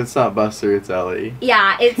 sentimental. If it's not Buster, it's Ellie.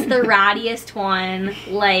 Yeah, it's the rattiest one.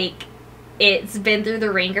 Like, it's been through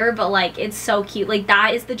the ringer, but, like, it's so cute. Like,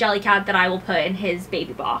 that is the Jellycat that I will put in his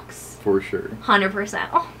baby box. For sure. 100%.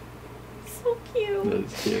 Oh, so cute. That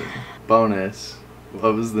is cute. Bonus.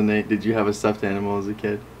 What was the name? Did you have a stuffed animal as a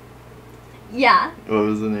kid? Yeah. What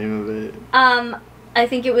was the name of it? I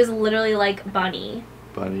think it was literally, like, Bunny.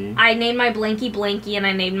 Bunny? I named my Blinky Blinky, and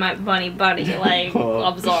I named my Bunny Bunny. Like,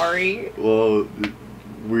 I'm sorry. Well,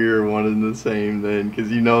 we're one and the same then, because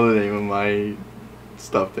you know the name of my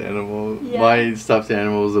stuffed animal. Yeah. My stuffed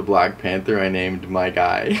animal was a Black Panther. I named my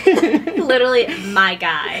guy. Literally, my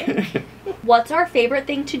guy. What's our favorite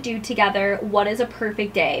thing to do together? What is a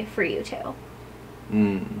perfect day for you two?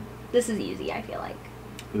 This is easy, I feel like.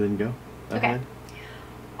 Then go. Okay.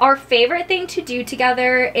 Our favorite thing to do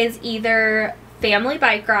together is either family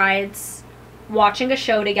bike rides, watching a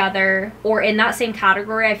show together, or in that same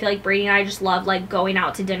category, I feel like Brady and I just love, like, going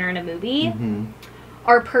out to dinner and a movie.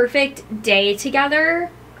 Our perfect day together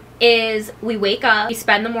is we wake up, we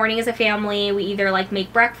spend the morning as a family, we either, like,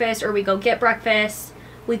 make breakfast or we go get breakfast,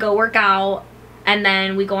 we go work out, and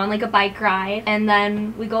then we go on, like, a bike ride, and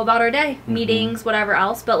then we go about our day. Meetings, whatever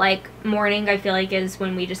else. But, like, morning, I feel like, is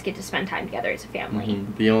when we just get to spend time together as a family.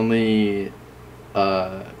 The only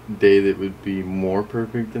day that would be more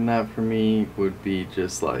perfect than that for me would be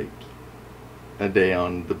just, like, a day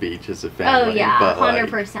on the beach as a family. Oh, yeah, but,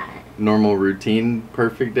 100%. Like, normal routine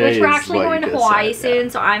perfect day. Which we're actually going to Hawaii soon,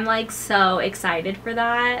 so I'm, like, so excited for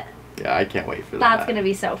that. Yeah, I can't wait for that. That's going to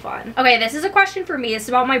be so fun. Okay, this is a question for me. This is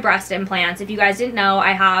about my breast implants. If you guys didn't know,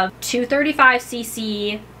 I have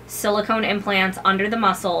 235cc silicone implants under the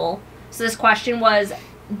muscle. So this question was,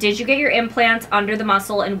 did you get your implants under the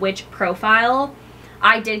muscle and which profile?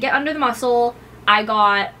 I did get under the muscle. I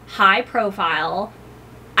got High Profile.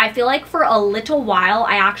 I feel like for a little while,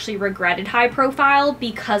 I actually regretted High Profile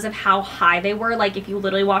because of how high they were. Like, if you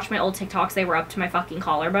literally watch my old TikToks, they were up to my fucking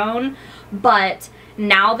collarbone. But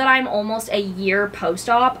now that I'm almost a year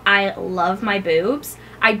post-op, I love my boobs.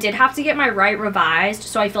 I did have to get my right revised,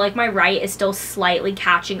 so I feel like my right is still slightly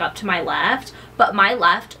catching up to my left, but my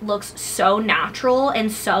left looks so natural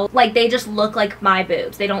and so, like, they just look like my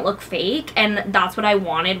boobs. They don't look fake, and that's what I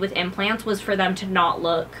wanted with implants, was for them to not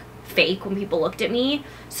look fake when people looked at me.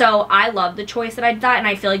 So I love the choice that I did that, and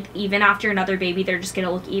I feel like even after another baby, they're just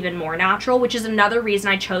gonna look even more natural, which is another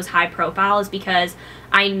reason I chose High Profile, is because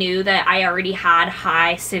I knew that I already had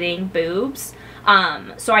high sitting boobs.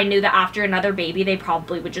 So I knew that after another baby, they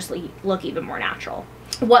probably would just look even more natural.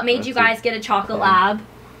 What made you guys get a chocolate lab?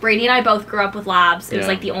 Brady and I both grew up with labs. It was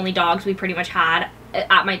like the only dogs we pretty much had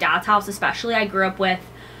at my dad's house, especially. I grew up with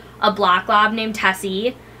a black lab named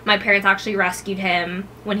Tessie. My parents actually rescued him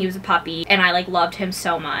when he was a puppy, and I like loved him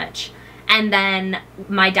so much. And then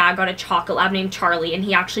my dad got a chocolate lab named Charlie, and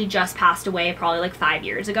he actually just passed away probably like 6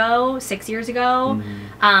 years ago.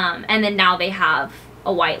 And then now they have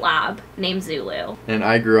a white lab named Zulu. And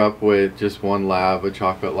I grew up with just one lab, a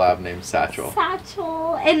chocolate lab named Satchel.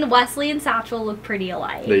 Satchel. And Wesley and Satchel look pretty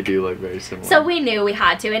alike. They do look very similar. So we knew we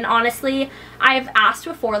had to. And honestly, I've asked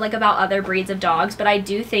before like about other breeds of dogs, but I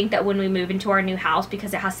do think that when we move into our new house,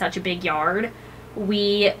 because it has such a big yard,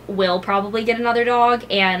 we will probably get another dog,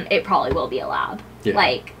 and it probably will be a lab. Yeah.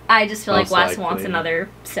 Like, I just feel like Wes wants another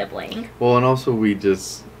sibling. Well, and also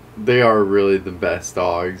they are really the best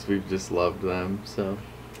dogs. We've just loved them, so.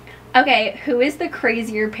 Okay, who is the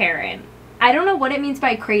crazier parent? I don't know what it means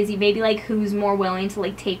by crazy. Maybe, like, who's more willing to,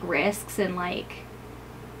 like, take risks and, like...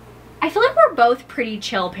 I feel like we're both pretty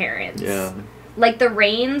chill parents. Yeah. Like, the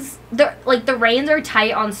reins are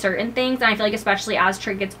tight on certain things, and I feel like especially as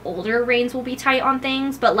Trig gets older, reins will be tight on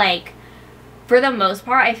things, but, like, for the most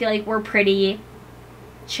part, I feel like we're pretty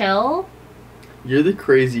chill. You're the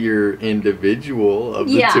crazier individual of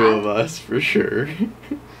the two of us, for sure.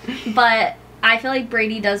 But I feel like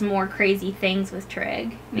Brady does more crazy things with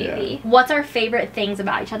Trig, maybe. Yeah. What's our favorite things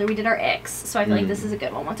about each other? We did our icks, so I feel like this is a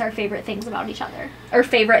good one. What's our favorite things about each other? Or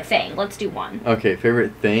favorite thing. Let's do one. Okay,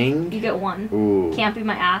 favorite thing? You get one. Ooh. Can't be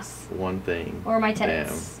my ass. One thing. Or my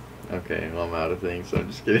tits. Damn. Okay, well, I'm out of things, so I'm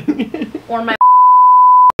just kidding. Or my...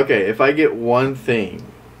 Okay, if I get one thing,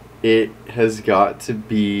 it has got to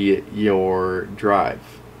be your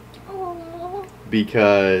drive. Aww.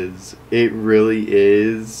 Because it really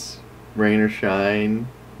is, rain or shine,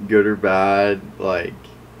 good or bad, like,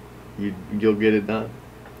 you'll get it done.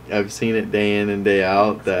 I've seen it day in and day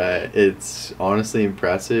out that it's honestly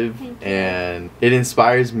impressive, and it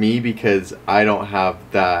inspires me because I don't have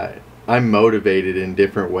that. I'm motivated in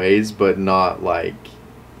different ways, but not like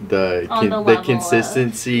the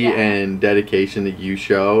consistency and dedication that you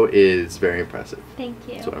show is very impressive. Thank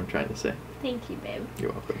you. That's what I'm trying to say. Thank you, babe.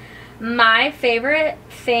 You're welcome. My favorite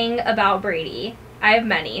thing about Brady, I have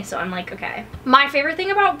many, so I'm like, okay. My favorite thing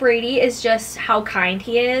about Brady is just how kind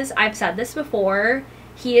he is. I've said this before.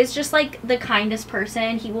 He is just like the kindest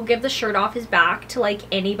person. He will give the shirt off his back to like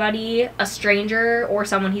anybody, a stranger or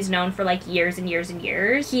someone he's known for like years and years and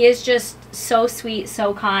years. He is just so sweet,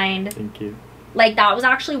 so kind. Thank you. Like, that was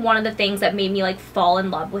actually one of the things that made me, like, fall in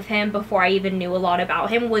love with him before I even knew a lot about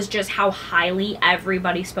him, was just how highly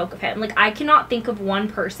everybody spoke of him. Like, I cannot think of one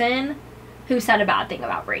person who said a bad thing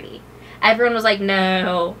about Brady. Everyone was like,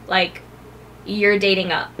 no, like, you're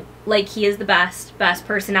dating up. Like, he is the best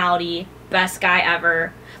personality, best guy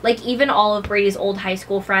ever. Like, even all of Brady's old high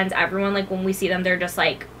school friends, everyone, like, when we see them, they're just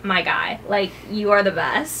like, my guy. Like, you are the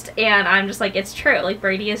best. And I'm just like, it's true. Like,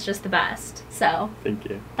 Brady is just the best. So. Thank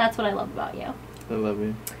you. That's what I love about you. I love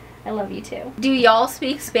you. I love you too. Do y'all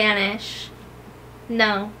speak Spanish?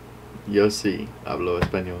 No. Yo sí, hablo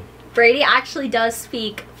español. Brady actually does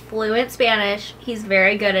speak fluent Spanish. He's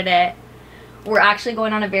very good at it. We're actually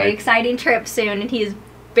going on a very exciting trip soon, and he's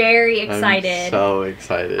very excited. I'm so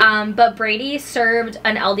excited. But Brady served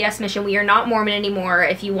an LDS mission. We are not Mormon anymore.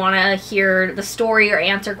 If you want to hear the story or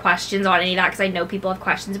answer questions on any of that, because I know people have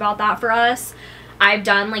questions about that for us, I've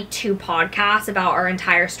done like 2 podcasts about our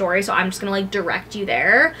entire story, so I'm just gonna like direct you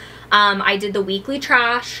there. I did the weekly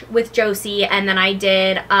trash with Josie, and then I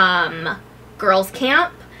did girls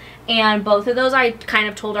camp, and both of those I kind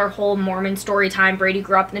of told our whole Mormon story time. Brady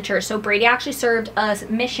grew up in the church, so Brady actually served a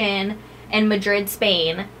mission in Madrid,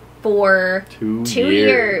 Spain for 2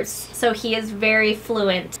 years. So he is very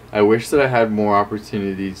fluent. I wish that I had more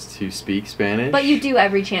opportunities to speak Spanish. But you do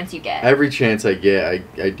every chance you get. Every chance I get,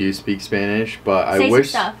 I do speak Spanish, but I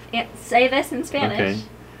wish... Say some stuff. Say this in Spanish.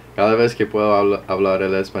 cada vez que puedo hablar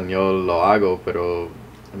el español lo hago, pero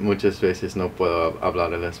muchas veces no puedo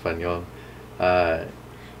hablar el español.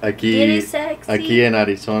 Aquí en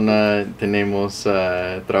Arizona tenemos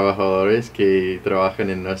trabajadores que trabajan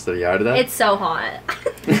en nuestra yarda. It's so hot.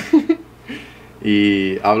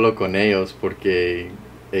 Y hablo con ellos porque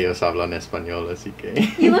ellos hablan español, así que.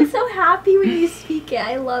 You look so happy when you speak it.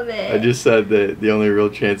 I love it. I just said that the only real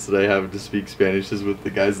chance that I have to speak Spanish is with the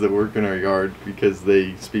guys that work in our yard because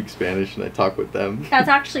they speak Spanish and I talk with them. That's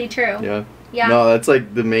actually true. Yeah. Yeah. No, that's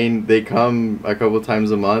like the main. They come a couple times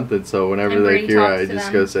a month, and so whenever And they're Brady here, talks I to just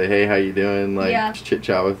them. go say, "Hey, how you doing?" Like Yeah. chit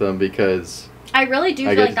chat with them because I really do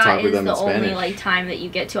I feel get like to talk that with is them the in only Spanish. like time that you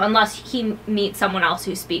get to, unless he meets someone else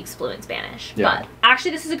who speaks fluent Spanish. Yeah. But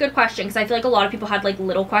actually, this is a good question because I feel like a lot of people had like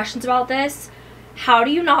little questions about this. How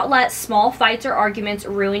do you not let small fights or arguments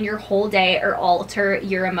ruin your whole day or alter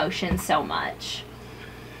your emotions so much?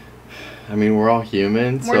 I mean, we're all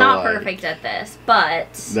human. We're so, not like, perfect at this,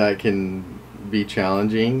 but That can be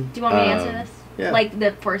challenging. do you want me to answer this? Yeah. Like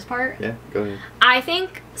the first part? Yeah, go ahead. I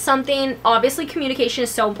think something, obviously communication is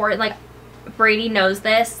so important. Like Brady knows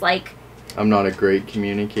this. Like, I'm not a great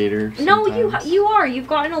communicator. no, sometimes. you are. You've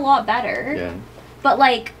gotten a lot better. Yeah. But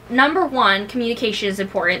like, number one, communication is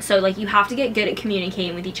important. So like, you have to get good at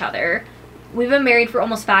communicating with each other. We've been married for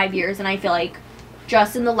almost 5 years, and I feel like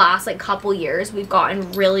just in the last like couple years, we've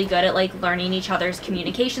gotten really good at like learning each other's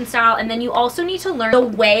communication style. And then you also need to learn the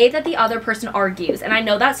way that the other person argues. And I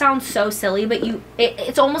know that sounds so silly, but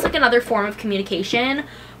it's almost like another form of communication.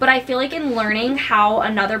 But I feel like in learning how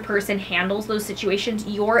another person handles those situations,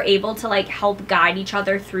 you're able to like help guide each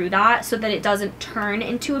other through that so that it doesn't turn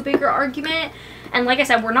into a bigger argument. And like I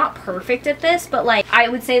said, we're not perfect at this, but like I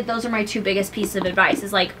would say those are my two biggest pieces of advice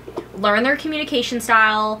is like learn their communication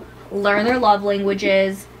style, learn their love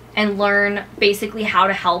languages, and learn basically how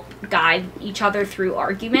to help guide each other through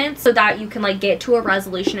arguments so that you can like get to a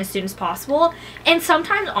resolution as soon as possible. And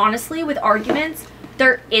sometimes honestly with arguments,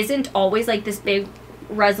 there isn't always like this big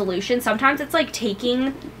resolution. Sometimes it's like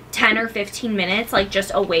taking 10 or 15 minutes like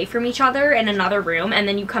just away from each other in another room, and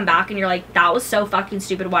then you come back and you're like, that was so fucking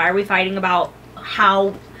stupid. Why are we fighting about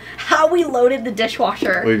how we loaded the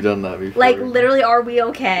dishwasher? We've done that before. Like literally, are we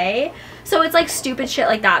okay? So it's like stupid shit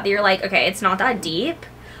like that you're like, okay, it's not that deep.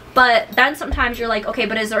 But then sometimes you're like, okay,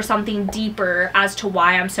 but is there something deeper as to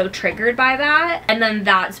why I'm so triggered by that? And then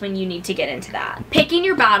that's when you need to get into that. Picking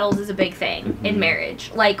your battles is a big thing in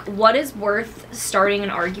marriage. Like, what is worth starting an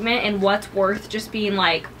argument and what's worth just being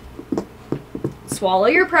like, swallow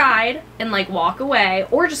your pride and like walk away,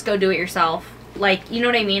 or just go do it yourself. Like, you know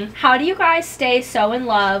what I mean? How do you guys stay so in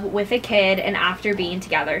love with a kid and after being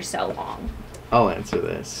together so long? I'll answer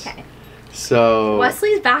this. Okay. So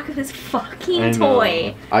Wesley's back with his fucking I know.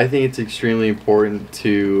 toy. I think it's extremely important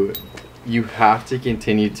you have to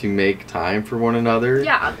continue to make time for one another.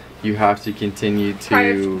 Yeah. You have to continue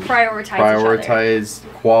to prioritize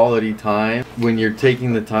quality time. When you're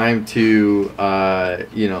taking the time to,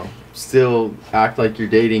 still act like you're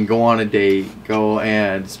dating, go on a date, go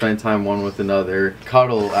and spend time one with another,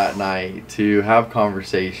 cuddle at night, to have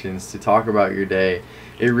conversations, to talk about your day.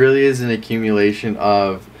 It really is an accumulation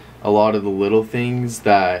of a lot of the little things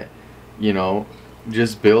that,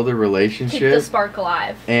 just build a relationship. Keep the spark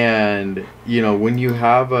alive. And, when you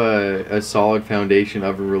have a solid foundation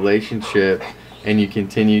of a relationship and you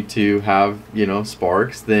continue to have,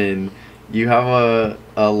 sparks, then you have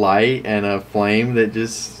a light and a flame that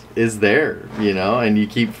just is there, and you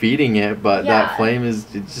keep feeding it, but Yeah. that flame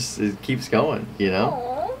it keeps going,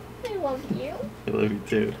 Aww, I love you. I love you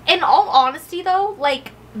too. In all honesty though,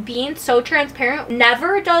 like, being so transparent,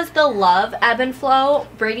 never does the love ebb and flow.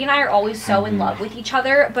 Brady and I are always so in love with each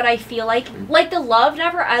other, but I feel like the love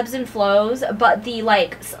never ebbs and flows, but the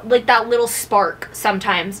like that little spark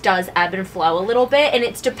sometimes does ebb and flow a little bit, and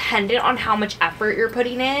it's dependent on how much effort you're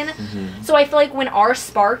putting in. So I feel like when our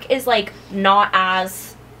spark is like not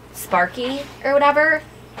as sparky or whatever,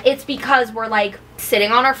 it's because we're like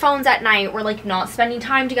sitting on our phones at night, we're like not spending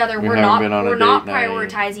time together, we're not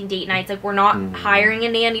prioritizing date nights, like we're not hiring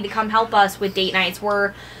a nanny to come help us with date nights,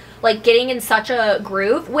 we're like getting in such a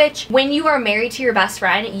groove, which when you are married to your best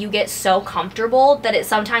friend, you get so comfortable that it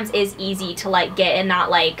sometimes is easy to like get in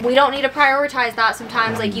that like, we don't need to prioritize that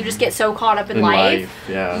sometimes, like you just get so caught up in life.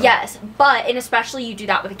 Yeah. Yes, but and especially you do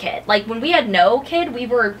that with a kid. Like when we had no kid,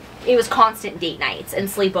 it was constant date nights and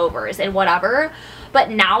sleepovers and whatever. But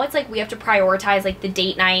now it's like we have to prioritize like the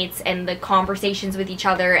date nights and the conversations with each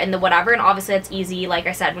other and the whatever. And obviously it's easy, like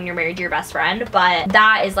I said, when you're married to your best friend. But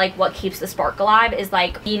that is like what keeps the spark alive, is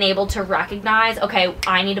like being able to recognize, okay,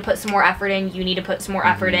 I need to put some more effort in, you need to put some more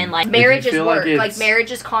effort in. Like marriage is work. Like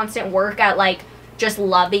marriage is constant work at like just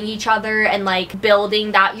loving each other and like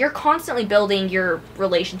building that. You're constantly building your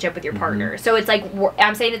relationship with your partner. So it's like,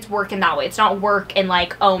 I'm saying it's work in that way. It's not work and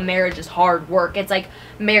like, oh, marriage is hard work. It's like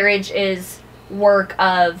marriage is work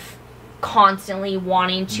of constantly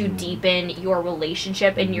wanting to deepen your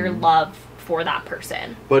relationship and your love for that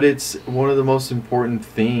person. But it's one of the most important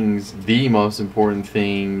things, the most important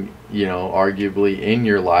thing, you know, arguably in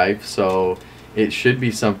your life. So it should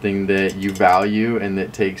be something that you value and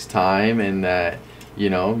that takes time and that, you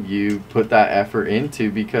know, you put that effort into,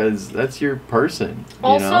 because that's your person.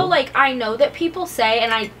 Also, like, I know that people say,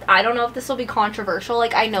 and I don't know if this will be controversial,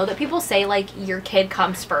 like, I know that people say, like, your kid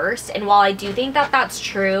comes first, and while I do think that that's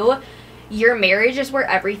true, your marriage is where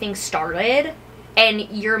everything started, and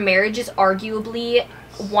your marriage is arguably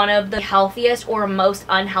one of the healthiest or most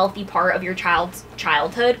unhealthy part of your child's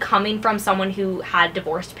childhood, coming from someone who had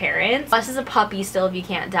divorced parents. Us as a puppy still, if you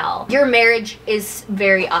can't tell. Your marriage is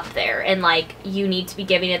very up there, and like, you need to be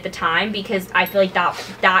giving it the time, because I feel like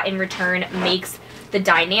that in return makes the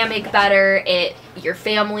dynamic better. Your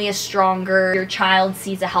family is stronger, your child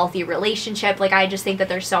sees a healthy relationship. Like, I just think that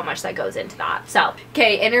there's so much that goes into that. So,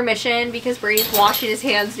 okay, intermission, because Brady's washing his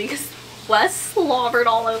hands because Wes slobbered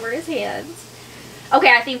all over his hands.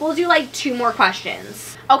 Okay, I think we'll do like 2 more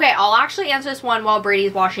questions. Okay, I'll actually answer this one while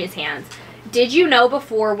Brady's washing his hands. Did you know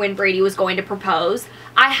before when Brady was going to propose?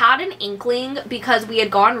 I had an inkling because we had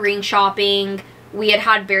gone ring shopping. We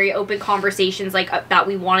had very open conversations like that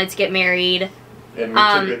we wanted to get married.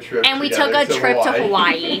 And we took a trip to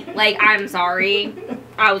Hawaii. Like, I'm sorry.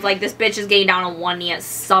 I was like, this bitch is getting down on one knee at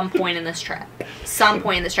some point in this trip.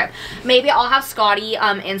 Maybe I'll have Scotty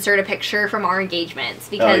insert a picture from our engagements,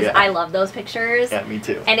 because I love those pictures. Yeah, me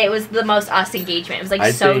too. And it was the most us engagement. It was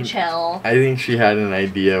like chill. I think she had an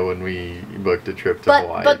idea when we booked a trip to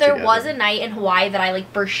Hawaii. But there was a night in Hawaii that I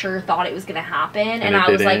like for sure thought it was gonna happen, and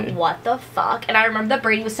I was like, what the fuck? And I remember that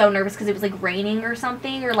Brady was so nervous because it was like raining or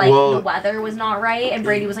something, or like the weather was not right, and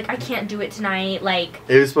Brady was like, I can't do it tonight. Like,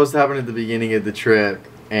 it was supposed to happen at the beginning of the trip,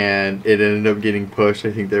 and it ended up getting pushed.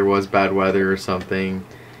 I think there was bad weather or something,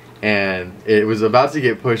 and it was about to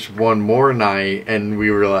get pushed one more night, and we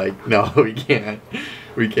were like, no, we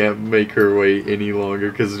can't make her wait any longer,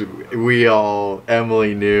 because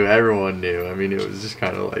Emily knew, everyone knew. I mean, it was just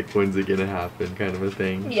kind of like, when's it gonna happen kind of a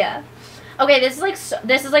thing. Yeah. Okay, this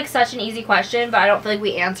is like such an easy question, but I don't feel like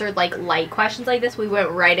we answered like light questions like this. We went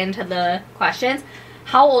right into the questions.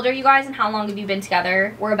 How old are you guys and how long have you been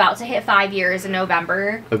together? We're about to hit 5 years in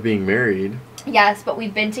November. Of being married. Yes, but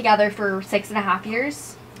we've been together for 6.5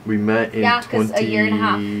 years. We met in because a year and a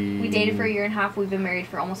half. We dated for a year and a half. We've been married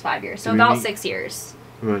for almost 5 years. So about 6 years.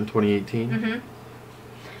 We met in 2018? Mm-hmm.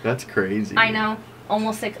 That's crazy. I know.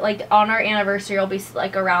 Almost 6, like on our anniversary, it'll be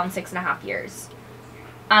like around 6.5 years.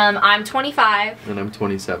 I'm 25. And I'm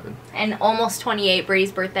 27. And almost 28.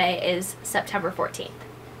 Brady's birthday is September 14th.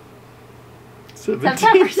 17.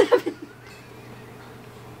 September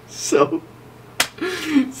 7th.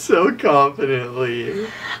 So confidently.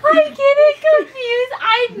 I get it confused.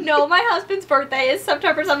 I know my husband's birthday is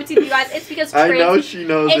September 17th, you guys. It's because Triggs. I know she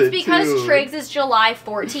knows It's because Triggs is July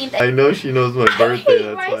 14th. I know she knows my birthday.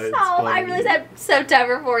 That's why it's funny. I really said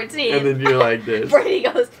September 14th. And then you're like this. Brady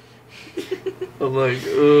goes. I'm like,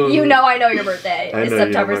 ugh. You know I know your birthday is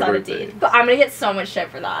September 17th. But I'm going to get so much shit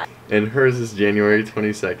for that. And hers is January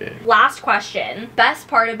 22nd. Last question. Best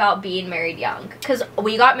part about being married young. Because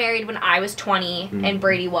we got married when I was 20 and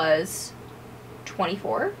Brady was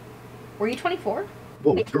 24. Were you 24?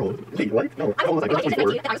 Whoa, girl. Wait, what? No, I was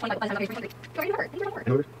 24. I was 20 by the time I was 23. You're 24.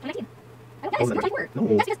 No. 19. Yes, you're 24.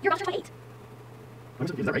 No. That's because you're about to turn 28. I'm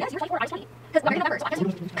so confused, is that right? Yes, you're 24. I was 20. Because we're in November, so I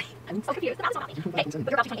was 20. I'm so confused. That's not me. Okay, but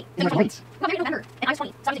you're about to turn 28. You're right. We got married in November, and I was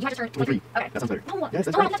 20. So you had to turn 23. Okay. That sounds better. No. Yes,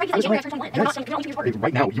 that's right. right. That's right, because in January I turned 21. And Yes. you're not only 2 years apart.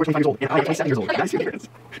 Right now, you are 25 years old, and I am 27 years old. Can I see the difference?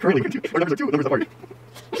 Currently, our numbers are 2 numbers apart.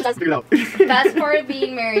 Figure it out. Best part of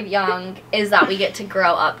being married young is that we get to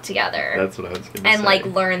grow up together. That's what I was going to say. And like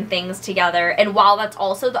learn things together. And while that's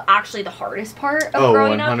also actually the hardest part of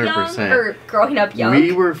growing 100%. up young, or growing up young.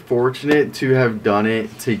 We were fortunate to have done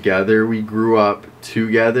it together. We grew up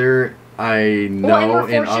together. I know and we're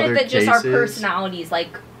in fortunate other that cases, just our personalities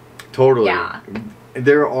like totally. Yeah.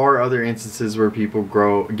 There are other instances where people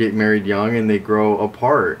get married young and they grow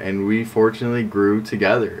apart, and we fortunately grew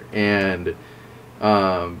together, and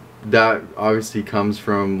that obviously comes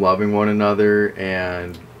from loving one another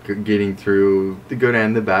and getting through the good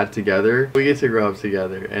and the bad together. We get to grow up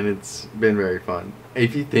together, and it's been very fun.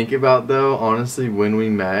 If you think about, though, honestly, when we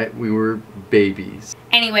met, we were babies.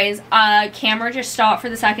 Anyways, camera just stopped for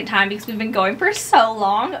the second time because we've been going for so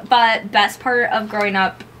long, but best part of growing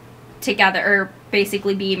up together, or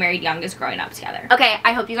basically be married young as growing up together. Okay,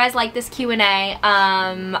 I hope you guys like this Q&A.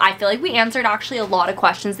 I feel like we answered actually a lot of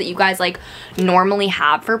questions that you guys like normally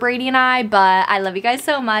have for Brady and I, but I love you guys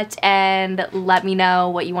so much, and let me know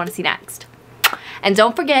what you want to see next. And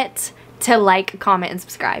don't forget to like, comment, and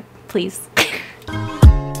subscribe, please.